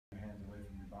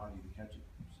body to catch it.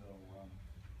 So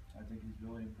I think he's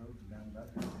really improved and gotten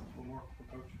better. One more for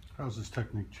Coach. How's his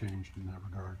technique changed in that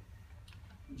regard?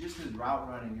 Just his route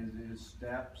running, his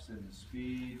steps and his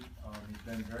speed. He's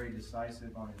been very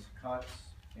decisive on his cuts,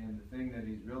 and the thing that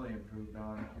he's really improved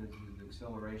on is his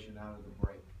acceleration out of the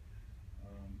break.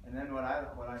 And then what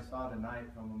I saw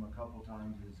tonight from him a couple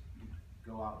times is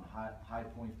go out and high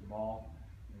point the ball,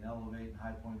 and elevate and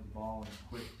high point the ball and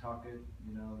quick tuck it.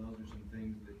 You know, those are some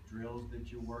things that drills that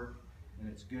you work, and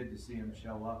it's good to see him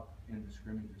show up in the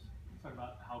scrimmages. Talk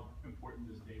about how important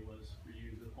this day was for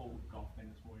you, the whole golf thing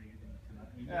this morning and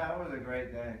tonight. Yeah, it was a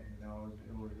great day. You know,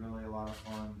 it was really a lot of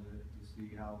fun to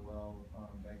see how well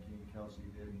Becky and Kelsey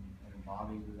did, and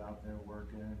Bobby was out there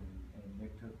working, and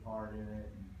Nick took part in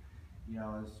it. And, you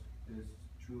know, it's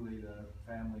truly the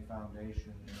family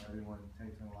foundation, and everyone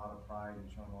takes a lot of pride and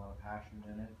showing a lot of passion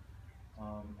in it.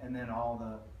 And then all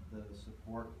the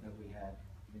support that we had,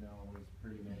 you know, was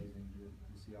pretty amazing to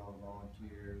see all the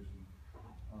volunteers.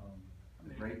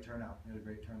 And great turnout. We had a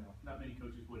great turnout. Not many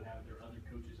coaches would have their other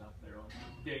coaches out there on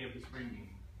the day of the spring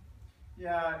game.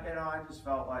 Yeah, you know, I just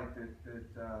felt like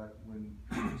that when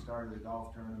we started the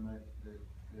golf tournament, that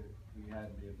we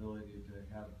had the ability to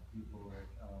have people that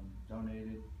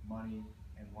donated money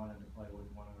and wanted to play with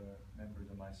one of the members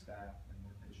of my staff, and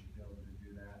that they should be able to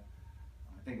do that.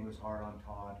 I think it was hard on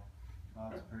Todd.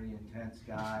 Todd's a pretty intense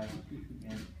guy,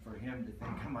 and for him to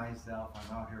think of myself,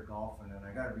 I'm out here golfing and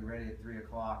I got to be ready at 3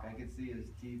 o'clock. I could see his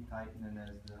teeth tightening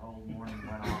as the whole morning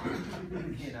went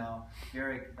on. You know,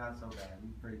 Gary, not so bad.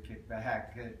 He's pretty kicked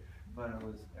back, but it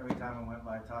was every time I went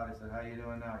by Todd, I said, "How you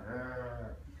doing now?"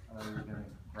 I thought he was gonna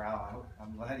growl.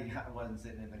 I'm glad I wasn't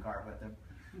sitting in the car with him.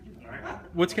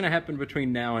 What's going to happen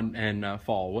between now and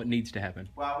fall? What needs to happen?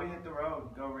 Well, we hit the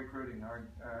road, go recruiting. Our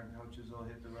coaches will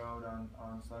hit the road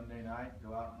on Sunday night,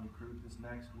 go out and recruit this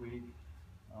next week.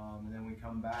 And then we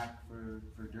come back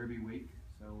for Derby week.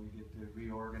 So we get to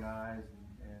reorganize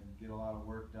and get a lot of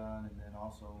work done, and then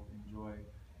also enjoy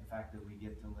the fact that we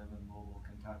get to live in Louisville,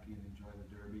 Kentucky, and enjoy the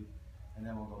Derby. And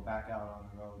then we'll go back out on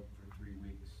the road for 3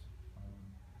 weeks.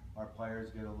 Our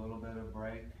players get a little bit of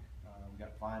break. We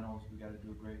got finals. We got to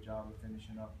do a great job of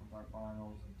finishing up with our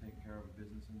finals and taking care of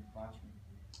business in the classroom.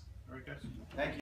 All right, guys. Thank you.